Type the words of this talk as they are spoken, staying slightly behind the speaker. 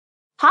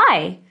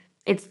Hi,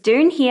 it's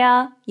Doone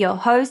here, your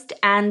host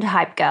and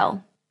hype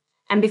girl.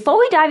 And before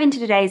we dive into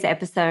today's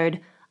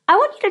episode, I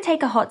want you to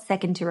take a hot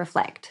second to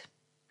reflect.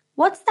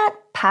 What's that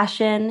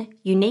passion,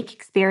 unique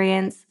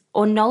experience,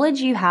 or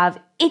knowledge you have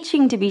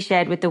itching to be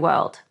shared with the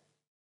world?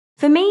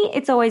 For me,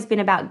 it's always been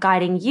about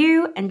guiding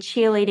you and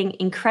cheerleading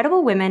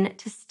incredible women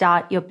to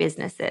start your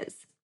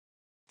businesses.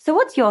 So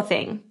what's your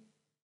thing?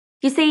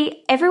 You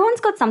see,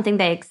 everyone's got something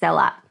they excel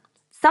at,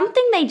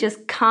 something they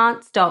just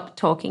can't stop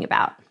talking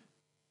about.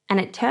 And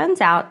it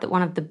turns out that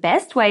one of the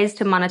best ways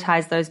to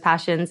monetize those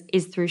passions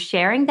is through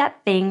sharing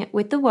that thing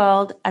with the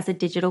world as a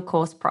digital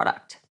course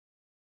product.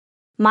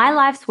 My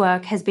life's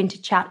work has been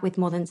to chat with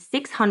more than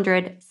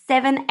 600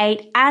 7,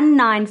 8, and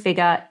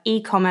 9-figure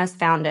e-commerce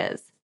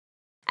founders.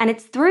 And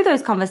it's through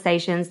those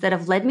conversations that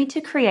have led me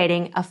to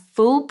creating a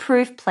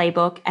foolproof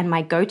playbook and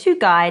my go-to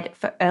guide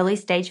for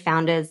early-stage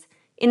founders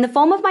in the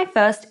form of my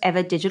first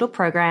ever digital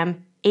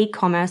program,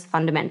 E-commerce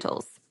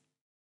Fundamentals.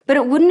 But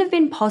it wouldn't have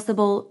been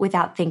possible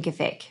without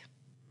Thinkific.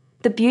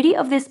 The beauty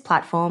of this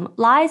platform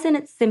lies in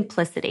its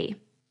simplicity.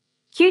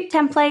 Cute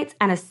templates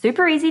and a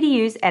super easy to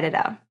use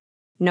editor.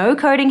 No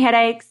coding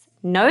headaches,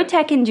 no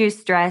tech-induced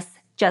stress,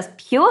 just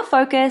pure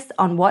focus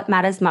on what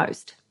matters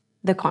most,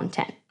 the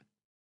content.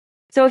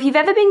 So if you've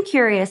ever been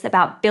curious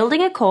about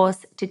building a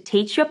course to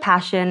teach your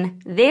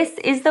passion, this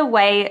is the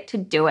way to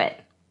do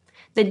it.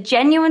 The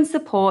genuine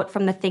support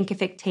from the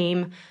Thinkific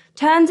team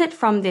turns it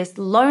from this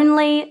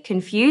lonely,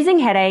 confusing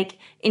headache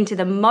into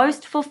the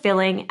most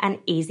fulfilling and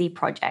easy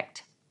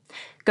project.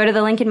 Go to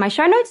the link in my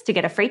show notes to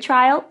get a free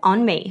trial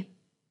on me.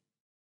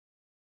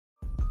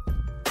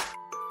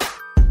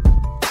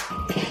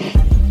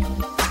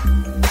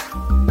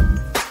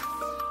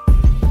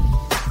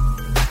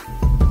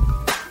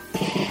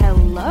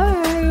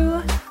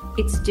 Hello,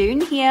 it's Doone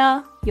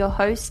here, your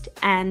host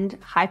and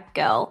hype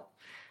girl.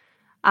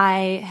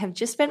 I have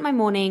just spent my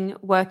morning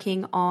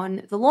working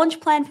on the launch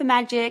plan for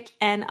Magic,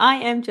 and I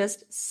am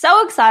just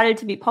so excited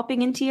to be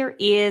popping into your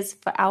ears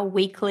for our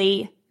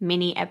weekly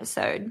mini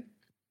episode.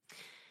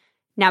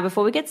 Now,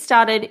 before we get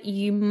started,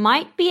 you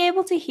might be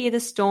able to hear the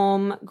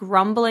storm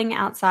grumbling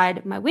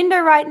outside my window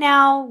right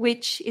now,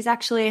 which is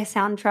actually a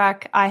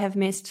soundtrack I have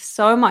missed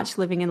so much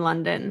living in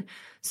London.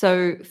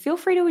 So feel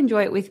free to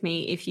enjoy it with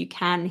me if you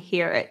can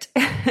hear it.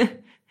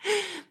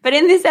 But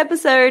in this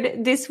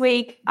episode this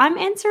week, I'm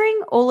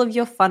answering all of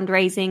your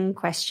fundraising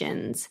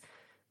questions,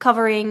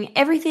 covering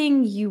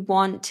everything you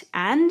want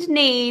and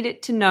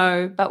need to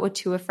know but were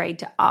too afraid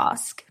to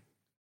ask.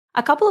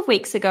 A couple of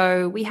weeks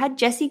ago, we had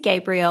Jessie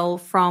Gabriel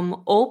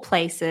from All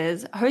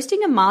Places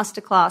hosting a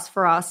masterclass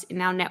for us in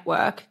our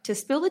network to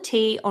spill the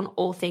tea on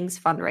all things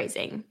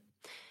fundraising.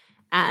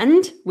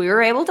 And we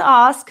were able to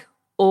ask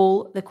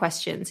all the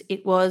questions.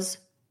 It was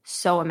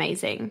so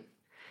amazing.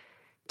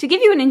 To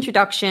give you an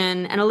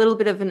introduction and a little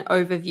bit of an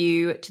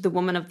overview to the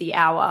woman of the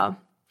hour,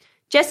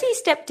 Jessie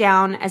stepped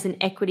down as an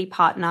equity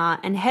partner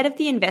and head of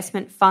the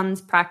investment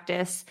funds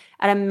practice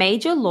at a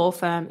major law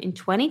firm in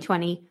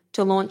 2020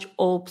 to launch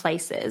All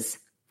Places,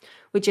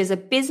 which is a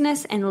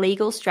business and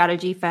legal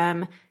strategy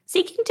firm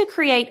seeking to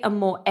create a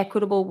more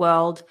equitable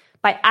world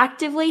by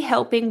actively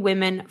helping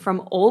women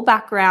from all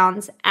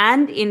backgrounds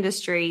and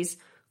industries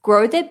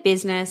grow their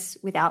business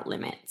without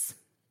limits.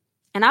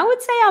 And I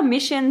would say our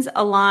missions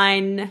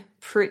align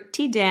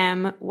pretty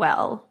damn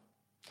well.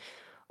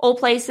 All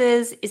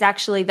Places is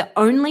actually the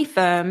only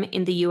firm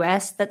in the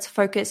US that's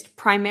focused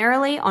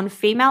primarily on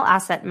female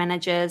asset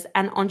managers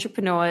and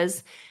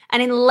entrepreneurs.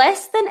 And in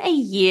less than a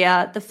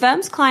year, the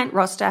firm's client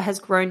roster has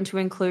grown to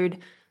include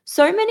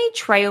so many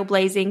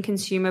trailblazing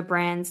consumer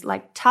brands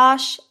like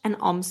Tash and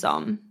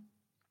Omsom.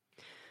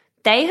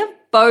 They have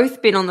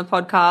both been on the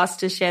podcast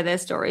to share their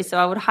stories, so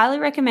I would highly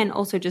recommend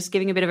also just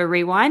giving a bit of a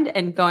rewind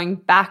and going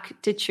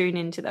back to tune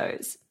into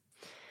those.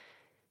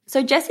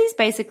 So Jessie's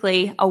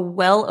basically a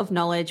well of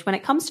knowledge when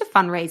it comes to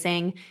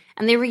fundraising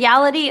and the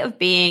reality of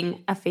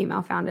being a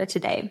female founder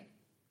today.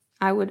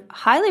 I would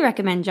highly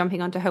recommend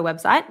jumping onto her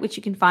website, which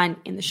you can find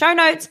in the show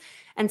notes,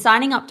 and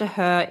signing up to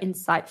her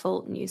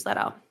insightful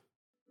newsletter.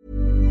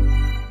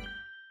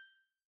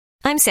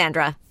 I'm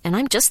Sandra, and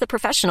I'm just the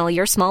professional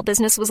your small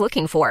business was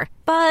looking for.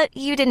 But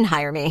you didn't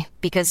hire me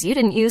because you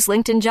didn't use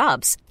LinkedIn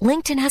Jobs.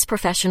 LinkedIn has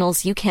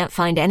professionals you can't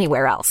find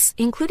anywhere else,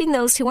 including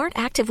those who aren't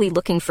actively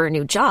looking for a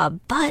new job,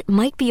 but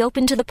might be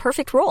open to the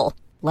perfect role,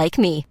 like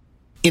me.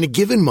 In a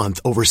given month,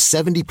 over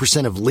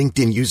 70% of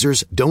LinkedIn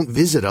users don't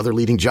visit other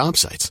leading job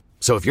sites.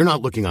 So if you're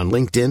not looking on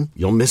LinkedIn,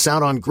 you'll miss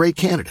out on great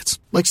candidates,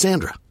 like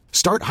Sandra.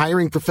 Start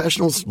hiring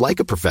professionals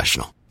like a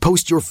professional.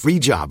 Post your free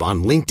job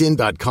on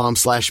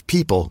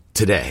linkedin.com/people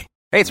today.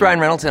 Hey, it's Ryan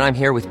Reynolds, and I'm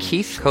here with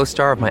Keith,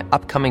 co-star of my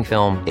upcoming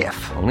film, If,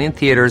 only in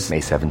theaters May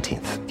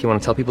 17th. Do you want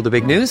to tell people the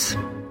big news?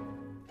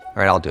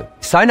 All right, I'll do it.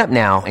 Sign up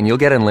now and you'll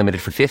get unlimited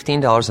for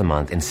 $15 a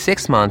month and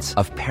 6 months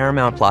of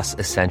Paramount Plus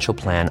Essential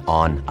Plan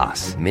on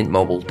us.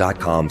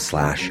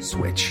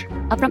 MintMobile.com/switch.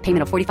 Upfront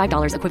payment of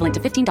 $45 equivalent to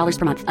 $15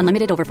 per month.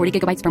 Unlimited over 40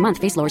 gigabytes per month.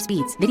 Face lower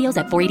speeds. Videos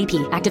at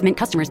 480p. Active Mint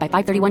customers by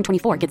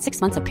 531.24 get 6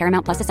 months of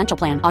Paramount Plus Essential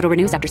Plan. Auto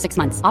renews after 6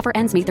 months. Offer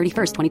ends May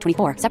 31st,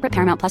 2024. Separate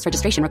Paramount Plus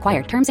registration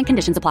required. Terms and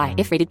conditions apply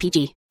if rated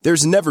PG.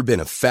 There's never been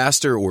a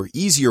faster or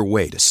easier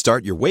way to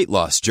start your weight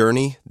loss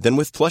journey than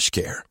with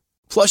PlushCare.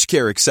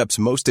 PlushCare accepts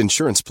most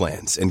insurance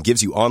plans and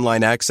gives you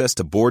online access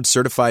to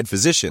board-certified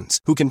physicians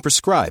who can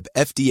prescribe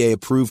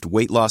FDA-approved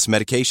weight loss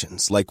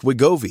medications like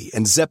Wegovy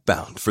and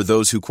Zepbound for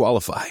those who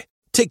qualify.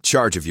 Take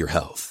charge of your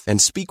health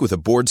and speak with a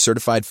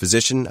board-certified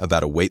physician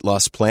about a weight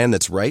loss plan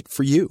that's right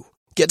for you.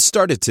 Get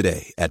started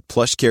today at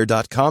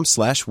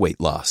plushcare.com/weight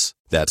loss.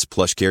 That's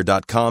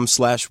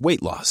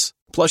plushcare.com/weight loss.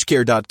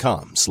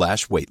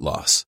 plushcare.com/weight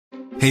loss.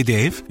 Hey,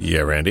 Dave.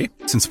 Yeah, Randy.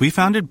 Since we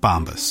founded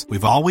Bombas,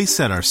 we've always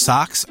said our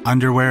socks,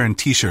 underwear, and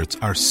T-shirts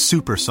are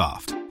super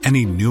soft.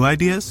 Any new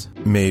ideas?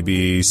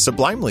 Maybe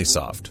sublimely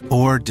soft.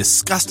 Or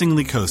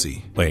disgustingly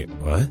cozy. Wait,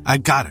 what? I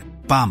got it.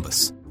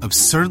 Bombas.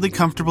 Absurdly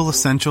comfortable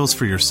essentials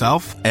for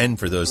yourself and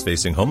for those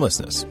facing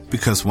homelessness.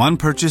 Because one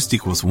purchased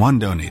equals one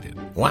donated.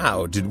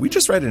 Wow, did we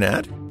just write an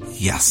ad?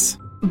 Yes.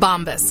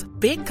 Bombas.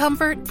 Big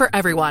comfort for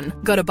everyone.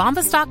 Go to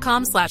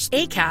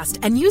bombas.com/ACAST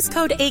and use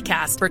code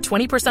ACAST for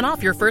 20%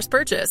 off your first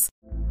purchase.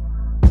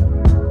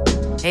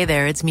 Hey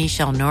there, it's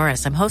Michelle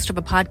Norris. I'm host of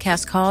a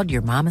podcast called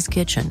Your Mama's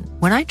Kitchen.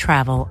 When I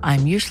travel,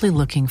 I'm usually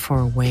looking for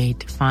a way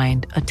to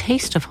find a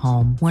taste of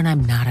home when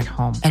I'm not at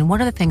home. And one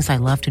of the things I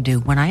love to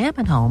do when I am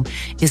at home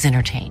is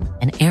entertain.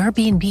 And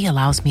Airbnb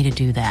allows me to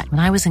do that.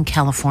 When I was in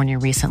California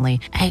recently,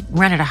 I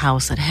rented a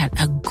house that had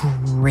a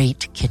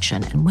great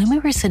kitchen. And when we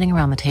were sitting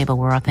around the table,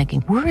 we were all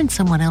thinking, we're in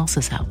someone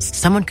else's house.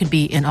 Someone could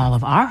be in all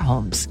of our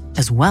homes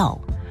as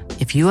well.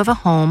 If you have a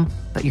home,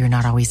 but you're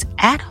not always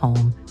at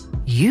home,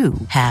 you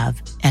have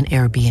an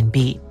Airbnb.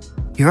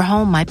 Your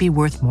home might be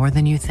worth more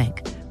than you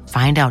think.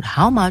 Find out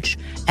how much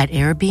at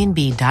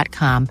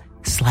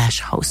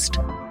airbnb.com/host.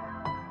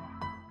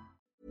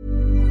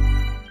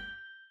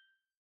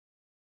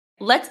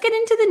 Let's get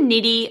into the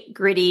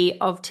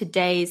nitty-gritty of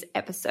today's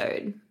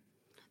episode.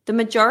 The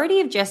majority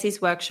of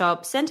Jesse's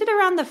workshop centered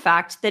around the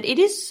fact that it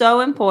is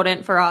so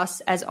important for us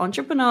as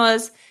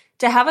entrepreneurs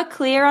to have a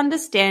clear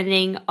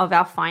understanding of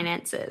our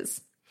finances.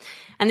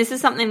 And this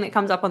is something that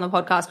comes up on the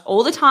podcast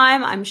all the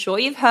time. I'm sure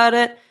you've heard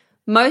it.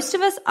 Most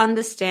of us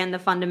understand the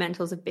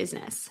fundamentals of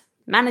business,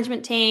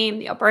 management team,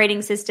 the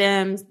operating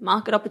systems,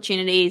 market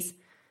opportunities.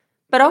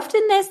 But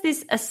often there's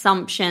this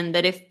assumption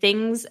that if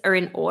things are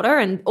in order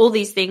and all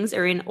these things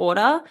are in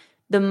order,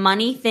 the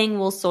money thing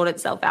will sort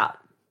itself out.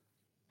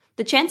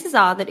 The chances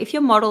are that if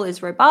your model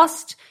is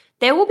robust,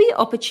 there will be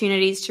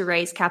opportunities to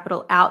raise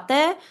capital out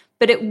there,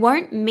 but it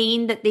won't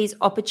mean that these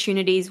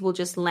opportunities will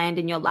just land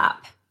in your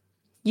lap.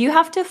 You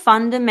have to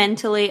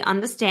fundamentally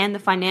understand the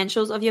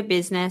financials of your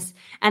business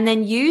and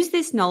then use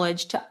this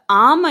knowledge to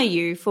armor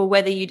you for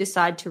whether you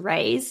decide to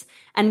raise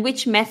and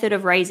which method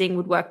of raising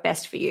would work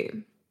best for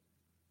you.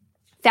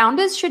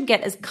 Founders should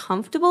get as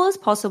comfortable as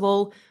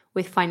possible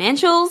with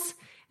financials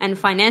and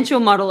financial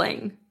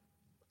modeling.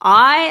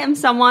 I am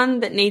someone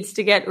that needs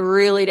to get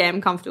really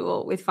damn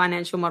comfortable with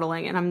financial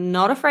modeling, and I'm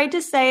not afraid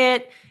to say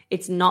it.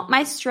 It's not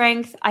my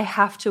strength. I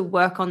have to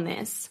work on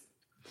this.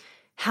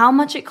 How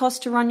much it costs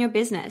to run your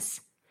business.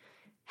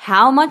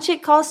 How much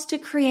it costs to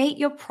create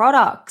your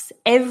products.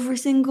 Every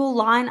single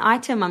line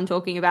item I'm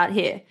talking about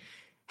here.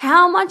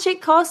 How much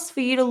it costs for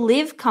you to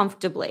live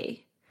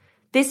comfortably.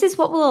 This is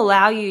what will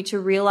allow you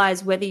to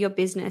realize whether your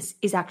business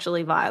is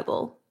actually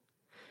viable.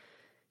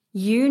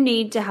 You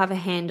need to have a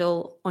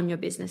handle on your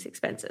business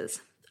expenses.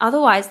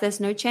 Otherwise,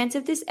 there's no chance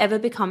of this ever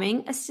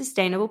becoming a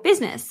sustainable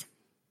business.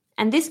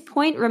 And this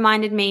point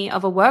reminded me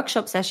of a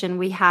workshop session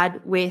we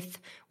had with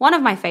one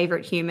of my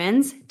favorite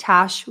humans,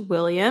 Tash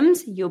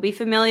Williams. You'll be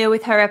familiar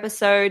with her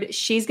episode.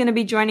 She's going to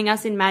be joining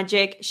us in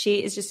Magic.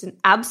 She is just an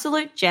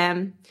absolute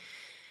gem.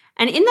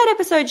 And in that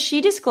episode,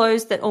 she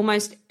disclosed that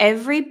almost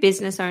every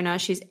business owner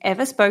she's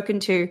ever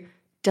spoken to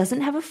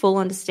doesn't have a full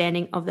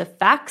understanding of the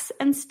facts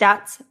and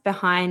stats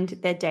behind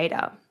their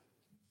data.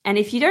 And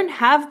if you don't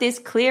have this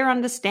clear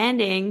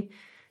understanding,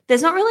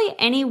 there's not really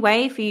any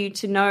way for you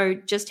to know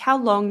just how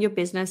long your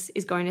business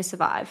is going to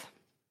survive.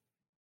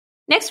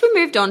 Next, we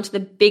moved on to the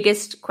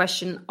biggest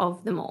question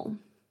of them all: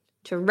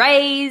 to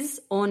raise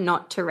or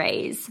not to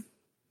raise.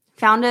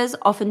 Founders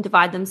often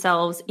divide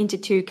themselves into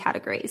two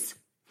categories: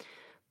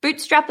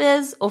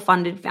 bootstrappers or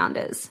funded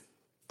founders.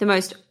 The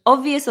most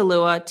obvious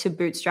allure to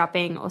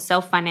bootstrapping or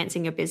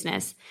self-financing your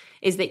business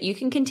is that you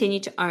can continue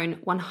to own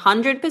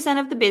 100%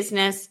 of the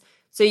business,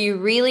 so you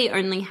really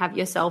only have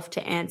yourself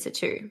to answer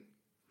to.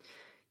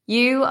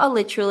 You are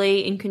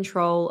literally in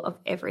control of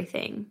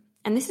everything.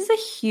 And this is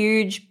a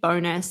huge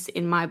bonus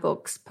in my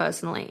books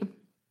personally.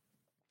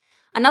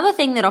 Another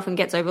thing that often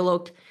gets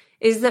overlooked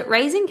is that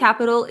raising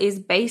capital is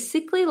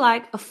basically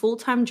like a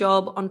full-time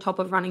job on top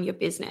of running your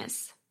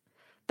business.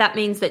 That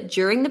means that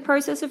during the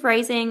process of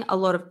raising, a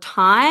lot of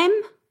time,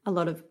 a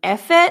lot of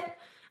effort,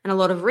 And a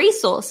lot of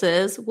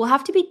resources will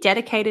have to be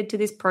dedicated to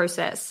this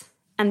process.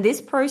 And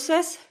this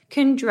process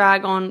can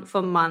drag on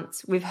for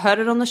months. We've heard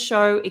it on the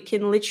show. It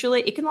can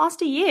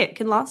last a year. It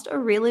can last a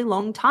really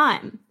long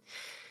time.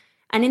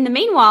 And in the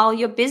meanwhile,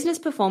 your business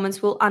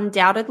performance will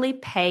undoubtedly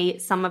pay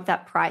some of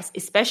that price,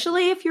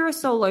 especially if you're a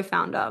solo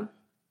founder.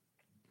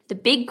 The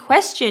big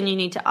question you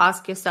need to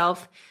ask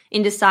yourself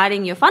in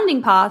deciding your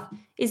funding path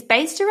is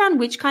based around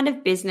which kind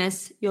of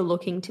business you're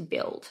looking to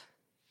build.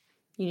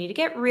 You need to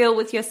get real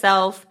with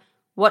yourself.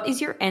 What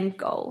is your end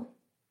goal?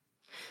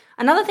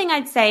 Another thing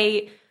I'd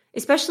say,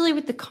 especially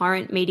with the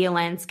current media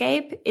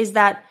landscape, is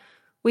that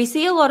we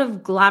see a lot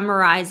of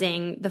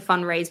glamorizing the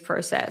fundraise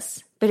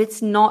process, but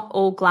it's not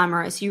all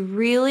glamorous. You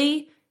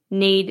really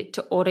need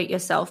to audit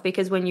yourself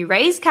because when you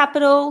raise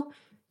capital,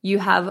 you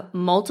have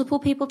multiple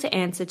people to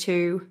answer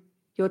to.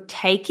 You're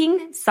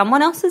taking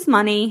someone else's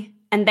money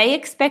and they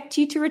expect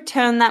you to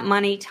return that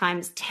money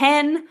times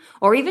 10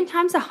 or even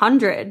times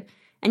 100.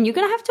 And you're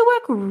going to have to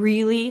work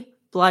really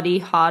bloody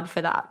hard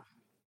for that.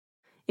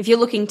 If you're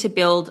looking to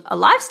build a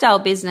lifestyle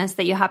business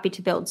that you're happy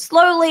to build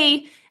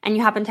slowly and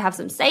you happen to have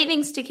some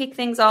savings to kick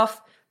things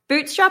off,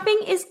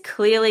 bootstrapping is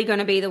clearly going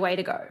to be the way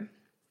to go.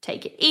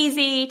 Take it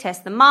easy,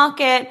 test the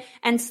market,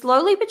 and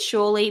slowly but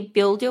surely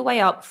build your way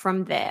up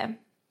from there.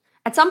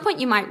 At some point,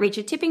 you might reach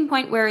a tipping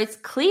point where it's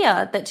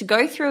clear that to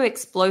go through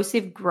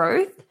explosive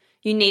growth,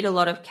 you need a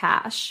lot of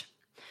cash.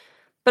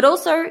 But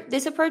also,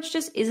 this approach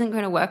just isn't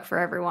going to work for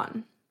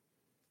everyone.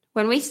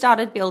 When we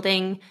started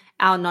building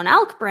our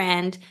non-alc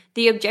brand,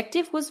 the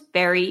objective was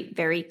very,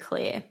 very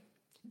clear.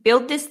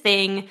 Build this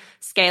thing,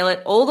 scale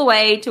it all the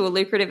way to a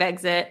lucrative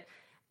exit,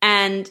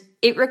 and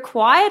it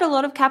required a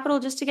lot of capital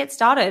just to get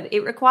started.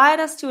 It required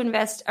us to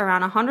invest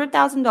around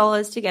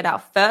 $100,000 to get our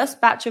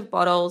first batch of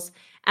bottles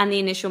and the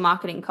initial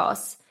marketing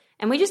costs.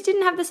 And we just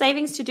didn't have the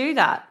savings to do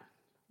that.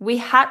 We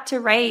had to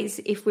raise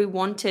if we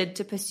wanted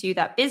to pursue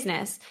that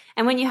business.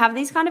 And when you have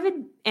these kind of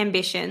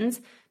ambitions,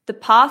 the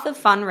path of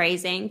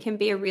fundraising can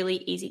be a really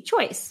easy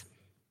choice.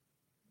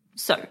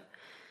 So,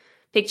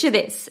 picture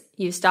this.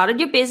 You've started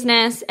your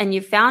business and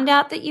you've found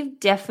out that you've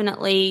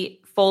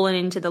definitely fallen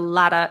into the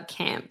latter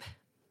camp.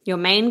 Your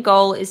main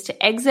goal is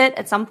to exit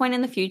at some point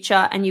in the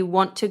future and you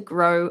want to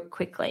grow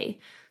quickly.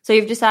 So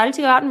you've decided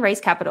to go out and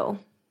raise capital.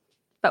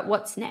 But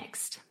what's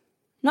next?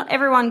 Not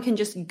everyone can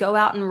just go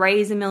out and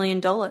raise $1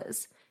 million,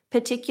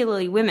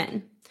 particularly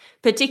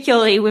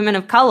women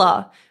of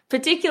color,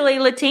 particularly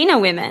Latina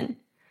women.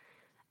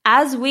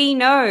 As we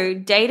know,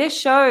 data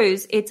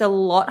shows it's a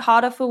lot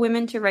harder for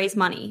women to raise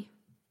money.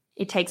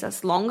 It takes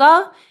us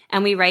longer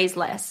and we raise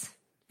less.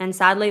 And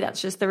sadly,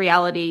 that's just the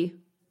reality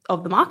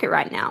of the market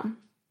right now.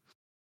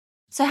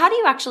 So how do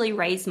you actually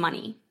raise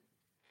money?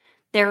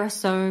 There are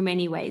so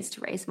many ways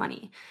to raise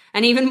money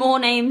and even more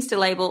names to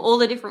label all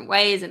the different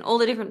ways and all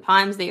the different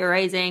times that you're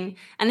raising.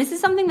 And this is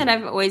something that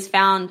I've always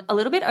found a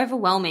little bit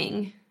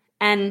overwhelming.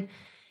 And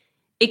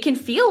it can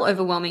feel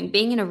overwhelming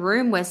being in a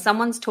room where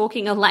someone's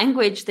talking a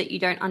language that you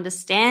don't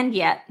understand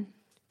yet.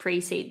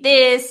 Pre-seed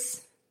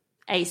this,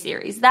 A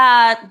series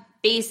that,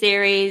 B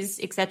series,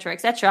 etc.,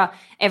 etc.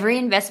 Every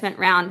investment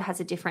round has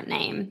a different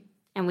name.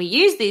 And we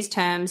use these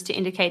terms to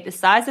indicate the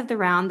size of the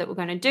round that we're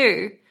going to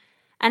do.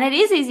 And it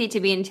is easy to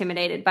be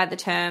intimidated by the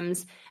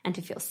terms and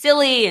to feel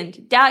silly and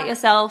to doubt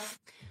yourself.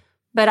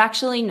 But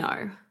actually,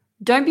 no.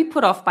 Don't be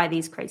put off by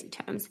these crazy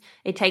terms.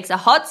 It takes a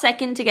hot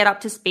second to get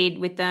up to speed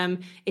with them.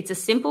 It's a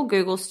simple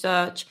Google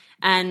search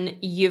and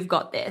you've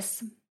got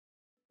this.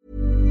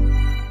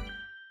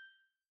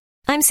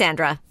 I'm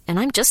Sandra, and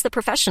I'm just the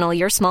professional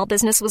your small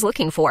business was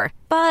looking for.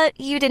 But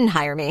you didn't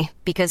hire me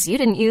because you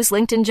didn't use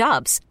LinkedIn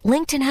Jobs.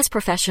 LinkedIn has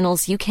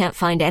professionals you can't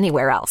find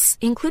anywhere else,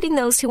 including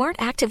those who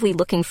aren't actively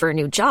looking for a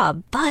new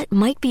job, but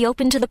might be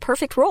open to the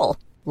perfect role,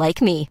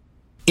 like me.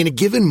 In a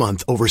given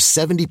month, over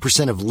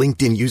 70% of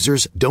LinkedIn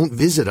users don't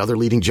visit other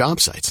leading job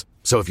sites.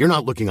 So if you're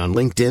not looking on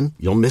LinkedIn,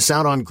 you'll miss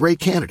out on great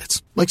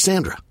candidates like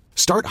Sandra.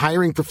 Start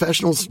hiring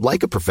professionals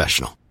like a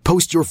professional.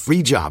 Post your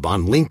free job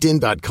on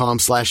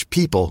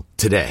linkedin.com/people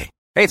today.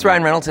 Hey, it's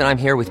Ryan Reynolds, and I'm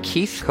here with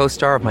Keith,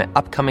 co-star of my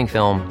upcoming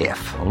film,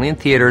 If, only in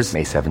theaters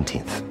May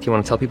 17th. Do you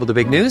want to tell people the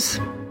big news?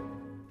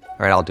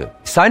 All right, I'll do it.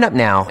 Sign up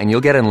now and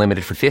you'll get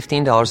unlimited for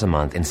 $15 a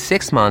month and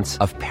 6 months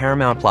of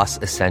Paramount Plus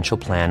Essential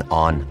Plan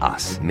on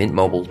us.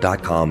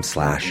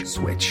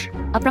 MintMobile.com/switch.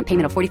 Upfront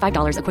payment of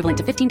 $45 equivalent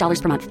to $15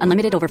 per month.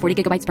 Unlimited over 40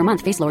 gigabytes per month.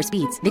 Face lower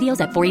speeds.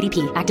 Videos at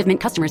 480p. Active Mint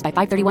customers by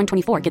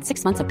 531.24 get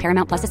 6 months of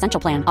Paramount Plus Essential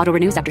Plan. Auto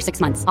renews after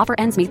 6 months. Offer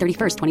ends May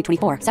 31st,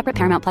 2024. Separate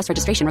Paramount Plus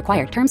registration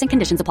required. Terms and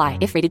conditions apply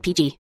if rated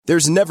PG.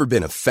 There's never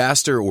been a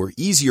faster or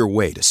easier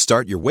way to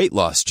start your weight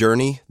loss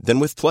journey than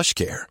with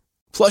PlushCare.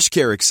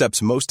 PlushCare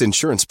accepts most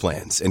insurance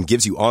plans and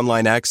gives you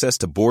online access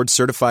to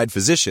board-certified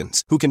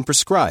physicians who can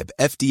prescribe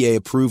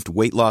FDA-approved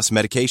weight loss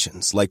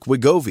medications like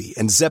Wegovy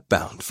and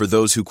Zepbound for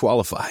those who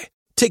qualify.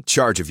 Take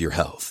charge of your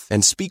health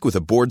and speak with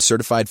a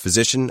board-certified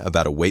physician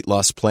about a weight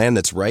loss plan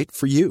that's right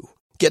for you.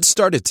 Get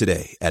started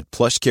today at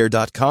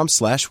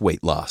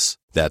plushcare.com/weight-loss.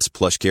 That's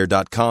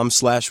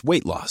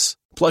plushcare.com/weight-loss.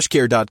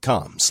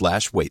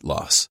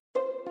 plushcare.com/weight-loss.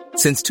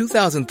 Since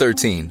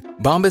 2013,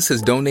 Bombas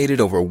has donated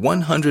over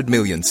 100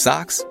 million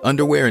socks,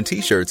 underwear, and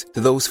T-shirts to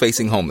those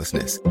facing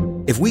homelessness.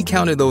 If we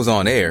counted those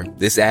on air,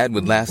 this ad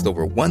would last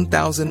over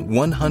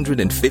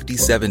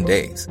 1,157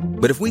 days.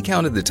 But if we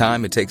counted the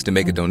time it takes to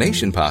make a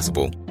donation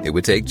possible, it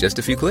would take just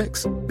a few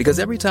clicks. Because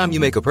every time you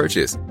make a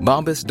purchase,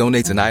 Bombas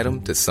donates an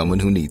item to someone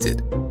who needs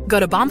it.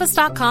 Go to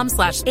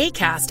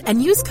bombas.com/ACAST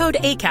and use code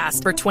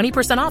ACAST for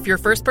 20% off your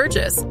first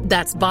purchase.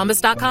 That's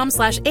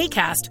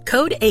bombas.com/ACAST,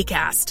 code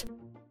ACAST.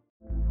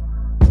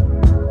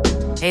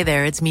 Hey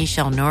there, it's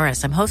Michelle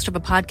Norris. I'm host of a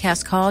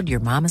podcast called Your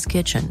Mama's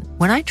Kitchen.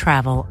 When I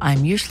travel,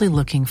 I'm usually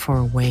looking for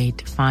a way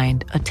to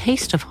find a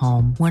taste of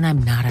home when I'm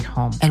not at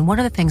home. And one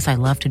of the things I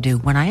love to do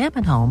when I am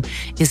at home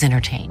is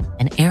entertain.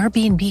 And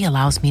Airbnb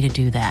allows me to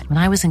do that. When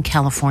I was in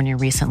California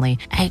recently,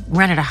 I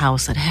rented a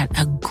house that had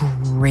a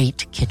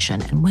great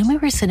kitchen. And when we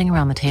were sitting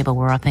around the table,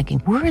 we're all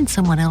thinking, we're in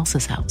someone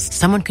else's house.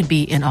 Someone could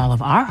be in all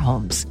of our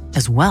homes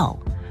as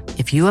well.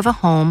 If you have a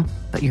home,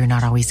 but you're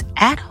not always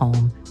at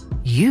home,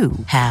 you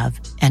have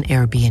an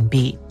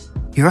Airbnb.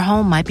 Your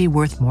home might be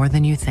worth more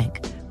than you think.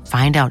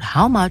 Find out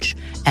how much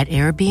at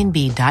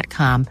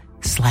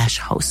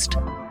airbnb.com/host.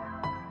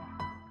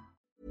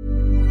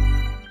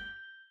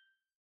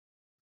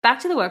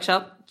 Back to the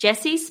workshop,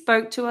 Jessie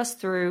spoke to us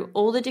through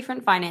all the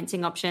different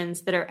financing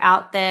options that are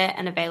out there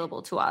and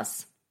available to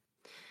us.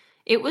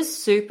 It was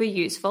super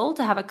useful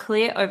to have a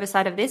clear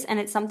oversight of this,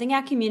 and it's something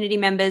our community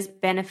members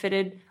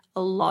benefited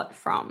a lot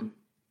from.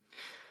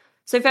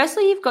 So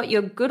firstly, you've got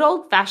your good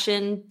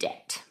old-fashioned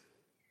debt.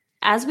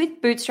 As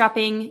with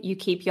bootstrapping, you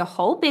keep your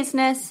whole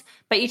business,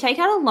 but you take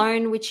out a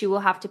loan which you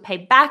will have to pay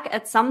back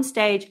at some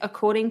stage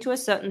according to a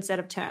certain set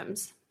of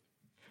terms.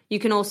 You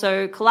can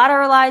also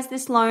collateralize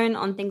this loan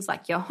on things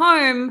like your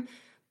home,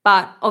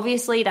 but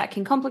obviously that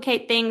can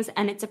complicate things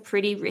and it's a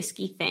pretty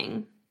risky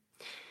thing.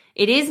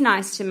 It is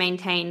nice to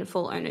maintain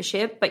full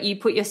ownership, but you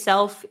put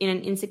yourself in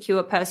an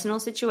insecure personal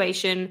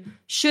situation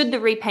should the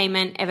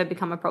repayment ever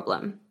become a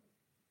problem,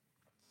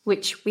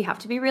 which we have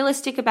to be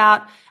realistic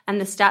about, and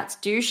the stats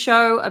do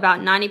show about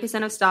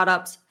 90% of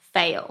startups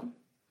fail.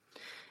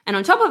 And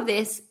on top of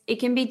this, it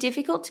can be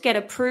difficult to get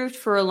approved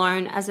for a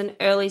loan as an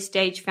early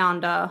stage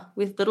founder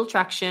with little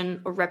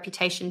traction or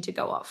reputation to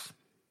go off.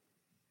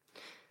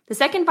 The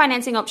second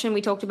financing option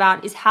we talked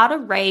about is how to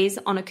raise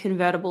on a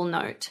convertible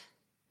note.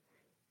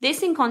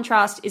 This, in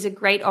contrast, is a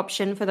great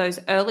option for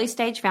those early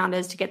stage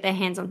founders to get their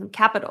hands on some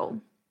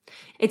capital.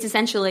 It's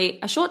essentially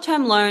a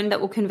short-term loan that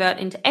will convert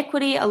into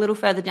equity a little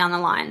further down the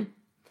line,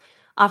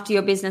 after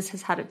your business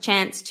has had a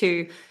chance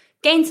to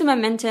gain some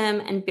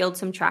momentum and build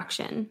some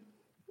traction.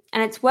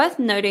 And it's worth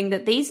noting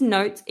that these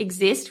notes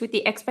exist with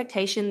the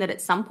expectation that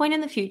at some point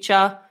in the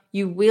future,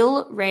 you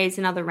will raise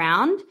another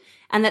round,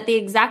 and that the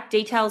exact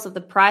details of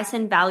the price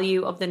and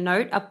value of the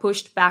note are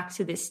pushed back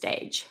to this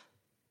stage.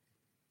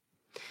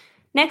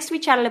 Next, we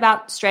chatted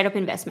about straight-up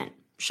investment,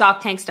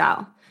 Shark Tank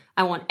style.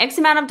 I want X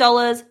amount of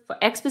dollars for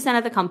X%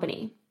 of the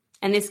company.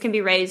 And this can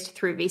be raised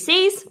through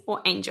VCs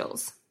or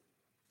angels.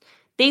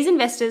 These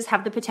investors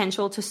have the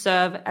potential to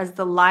serve as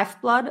the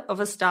lifeblood of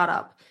a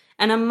startup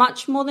and are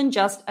much more than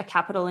just a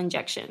capital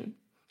injection.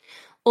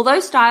 Although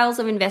styles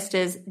of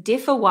investors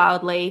differ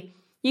wildly,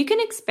 you can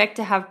expect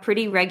to have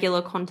pretty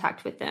regular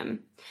contact with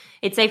them.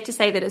 It's safe to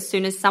say that as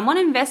soon as someone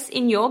invests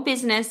in your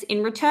business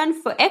in return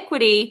for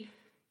equity,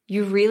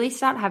 you really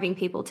start having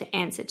people to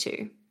answer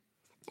to.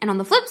 And on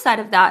the flip side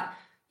of that,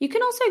 you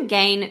can also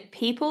gain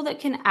people that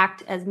can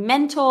act as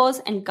mentors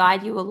and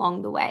guide you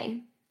along the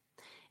way.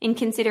 In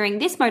considering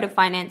this mode of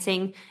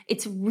financing,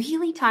 it's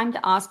really time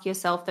to ask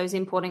yourself those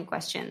important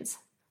questions.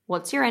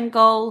 What's your end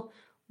goal?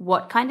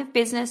 What kind of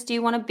business do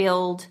you want to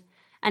build?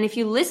 And if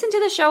you listen to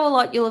the show a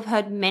lot, you'll have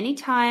heard many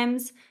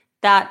times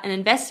that an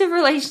investor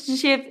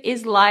relationship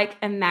is like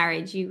a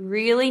marriage. You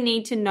really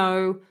need to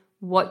know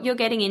what you're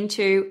getting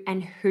into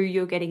and who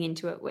you're getting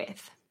into it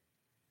with.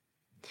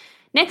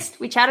 Next,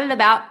 we chatted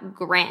about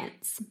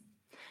grants.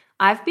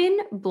 I've been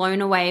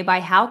blown away by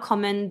how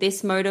common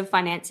this mode of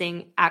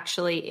financing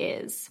actually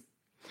is.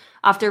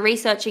 After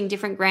researching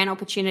different grant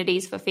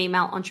opportunities for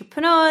female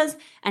entrepreneurs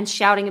and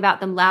shouting about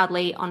them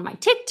loudly on my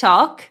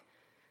TikTok,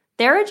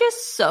 there are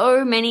just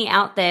so many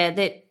out there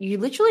that you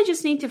literally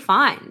just need to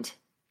find.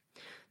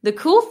 The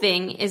cool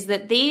thing is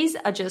that these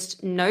are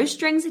just no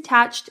strings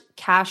attached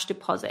cash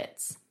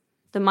deposits.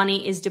 The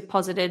money is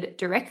deposited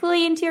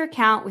directly into your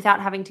account without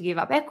having to give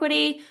up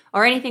equity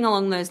or anything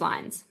along those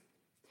lines.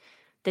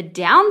 The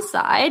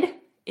downside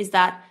is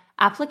that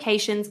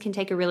applications can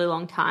take a really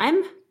long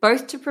time,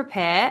 both to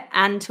prepare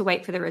and to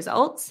wait for the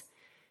results,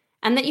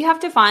 and that you have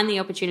to find the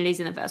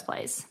opportunities in the first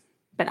place.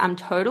 But I'm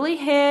totally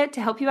here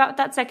to help you out with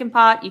that second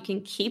part. You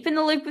can keep in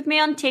the loop with me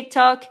on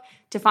TikTok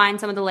to find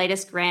some of the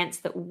latest grants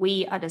that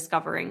we are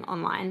discovering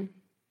online.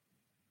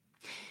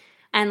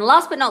 And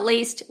last but not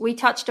least, we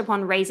touched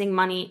upon raising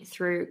money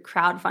through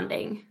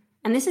crowdfunding.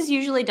 And this is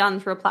usually done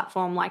through a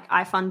platform like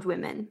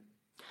iFundWomen.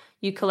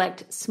 You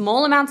collect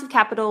small amounts of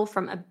capital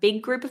from a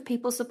big group of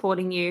people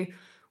supporting you,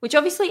 which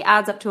obviously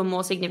adds up to a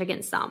more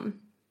significant sum.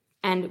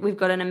 And we've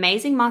got an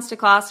amazing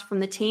masterclass from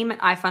the team at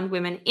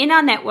iFundWomen in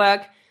our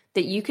network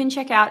that you can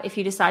check out if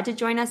you decide to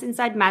join us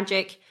inside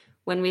Magic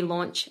when we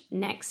launch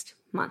next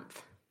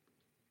month.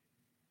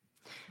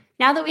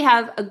 Now that we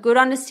have a good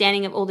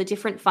understanding of all the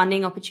different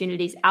funding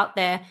opportunities out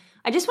there,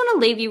 I just want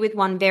to leave you with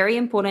one very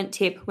important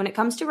tip when it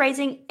comes to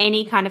raising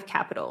any kind of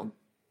capital.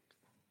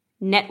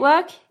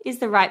 Network is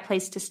the right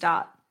place to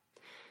start.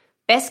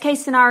 Best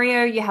case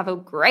scenario, you have a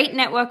great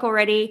network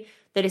already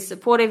that is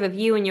supportive of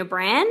you and your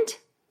brand.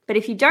 But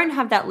if you don't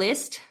have that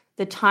list,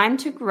 the time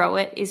to grow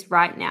it is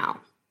right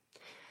now.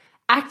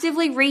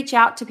 Actively reach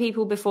out to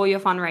people before you're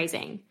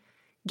fundraising.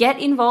 Get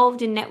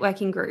involved in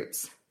networking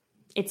groups.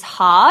 It's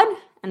hard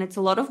and it's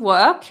a lot of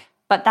work,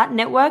 but that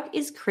network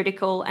is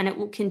critical and it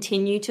will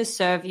continue to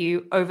serve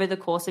you over the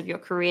course of your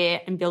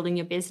career and building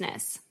your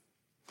business.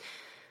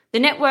 The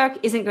network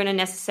isn't going to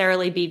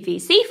necessarily be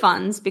VC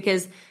funds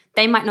because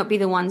they might not be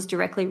the ones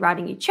directly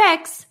writing you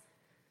checks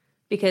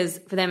because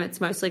for them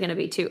it's mostly going to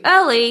be too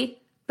early,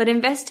 but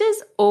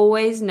investors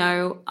always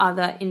know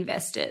other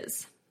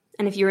investors.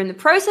 And if you're in the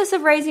process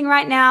of raising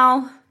right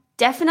now,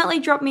 definitely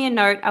drop me a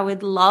note. I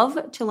would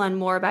love to learn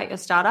more about your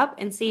startup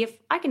and see if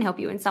I can help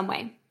you in some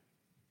way.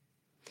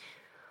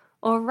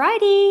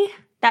 Alrighty,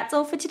 that's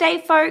all for today,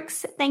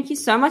 folks. Thank you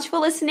so much for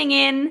listening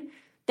in.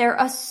 There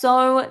are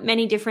so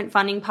many different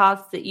funding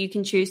paths that you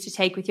can choose to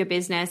take with your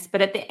business,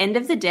 but at the end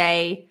of the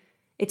day,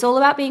 it's all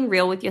about being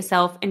real with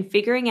yourself and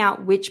figuring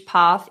out which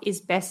path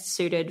is best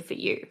suited for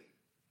you.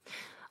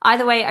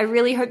 Either way, I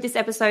really hope this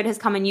episode has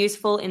come in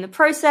useful in the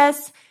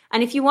process.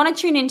 And if you want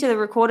to tune into the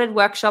recorded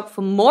workshop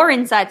for more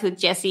insights with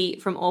Jessie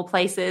from all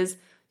places,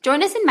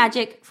 join us in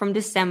Magic from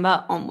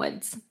December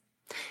onwards.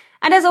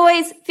 And as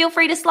always, feel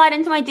free to slide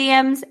into my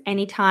DMs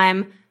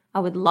anytime. I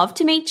would love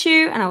to meet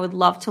you and I would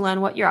love to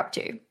learn what you're up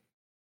to.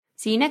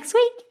 See you next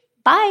week.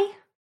 Bye.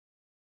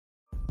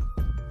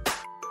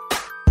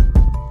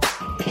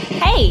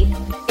 Hey,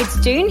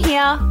 it's June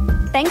here.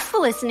 Thanks for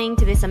listening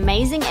to this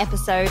amazing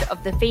episode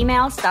of the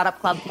Female Startup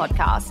Club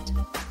podcast.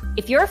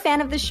 If you're a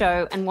fan of the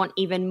show and want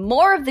even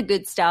more of the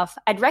good stuff,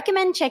 I'd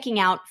recommend checking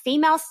out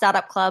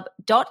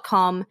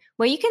femalestartupclub.com,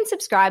 where you can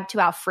subscribe to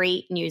our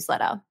free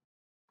newsletter.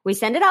 We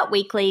send it out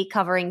weekly,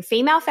 covering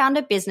female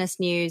founder business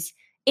news,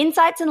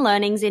 insights and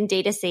learnings in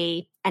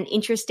D2C, and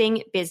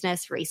interesting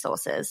business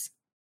resources.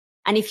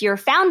 And if you're a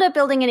founder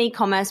building an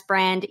e-commerce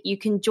brand, you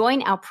can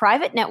join our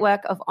private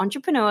network of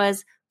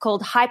entrepreneurs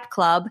called Hype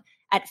Club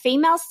at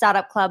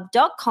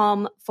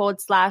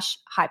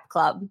femalestartupclub.com/Hype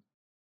Club.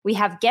 We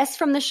have guests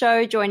from the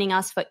show joining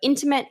us for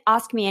intimate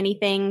Ask Me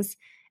Anythings,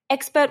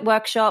 expert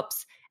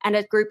workshops, and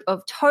a group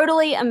of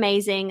totally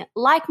amazing,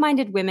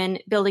 like-minded women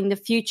building the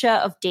future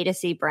of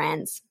D2C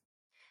brands.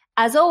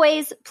 As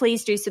always,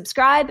 please do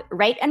subscribe,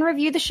 rate and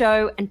review the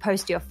show, and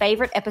post your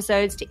favorite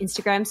episodes to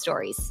Instagram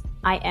stories.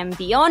 I am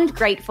beyond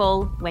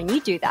grateful when you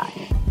do that.